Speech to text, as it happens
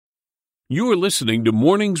You are listening to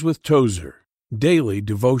Mornings with Tozer, daily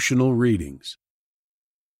devotional readings.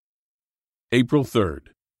 April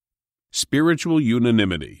 3rd, Spiritual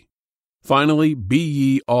Unanimity. Finally, be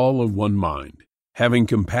ye all of one mind, having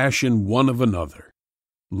compassion one of another.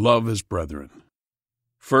 Love as brethren.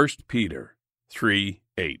 1 Peter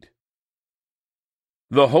 3:8.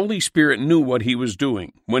 The Holy Spirit knew what he was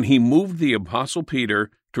doing when he moved the Apostle Peter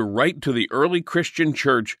to write to the early Christian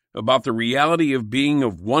church about the reality of being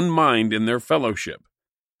of one mind in their fellowship.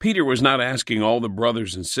 Peter was not asking all the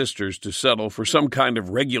brothers and sisters to settle for some kind of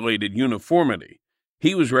regulated uniformity.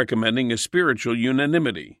 He was recommending a spiritual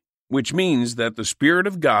unanimity, which means that the Spirit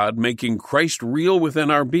of God making Christ real within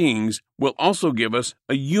our beings will also give us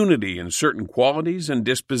a unity in certain qualities and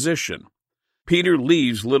disposition. Peter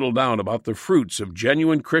leaves little doubt about the fruits of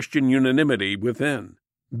genuine Christian unanimity within.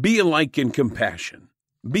 Be alike in compassion.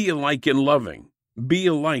 Be alike in loving. Be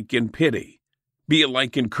alike in pity. Be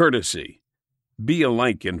alike in courtesy. Be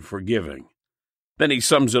alike in forgiving. Then he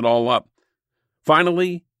sums it all up.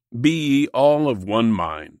 Finally, be ye all of one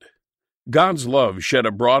mind. God's love shed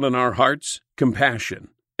abroad in our hearts, compassion,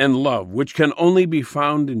 and love which can only be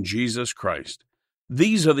found in Jesus Christ.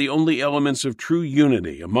 These are the only elements of true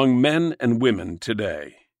unity among men and women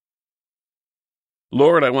today.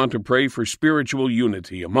 Lord, I want to pray for spiritual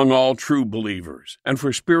unity among all true believers and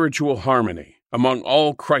for spiritual harmony among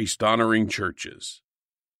all Christ-honoring churches.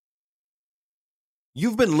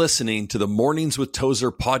 You've been listening to the Mornings with Tozer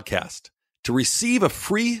podcast. To receive a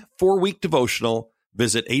free 4-week devotional,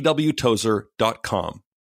 visit awtozer.com.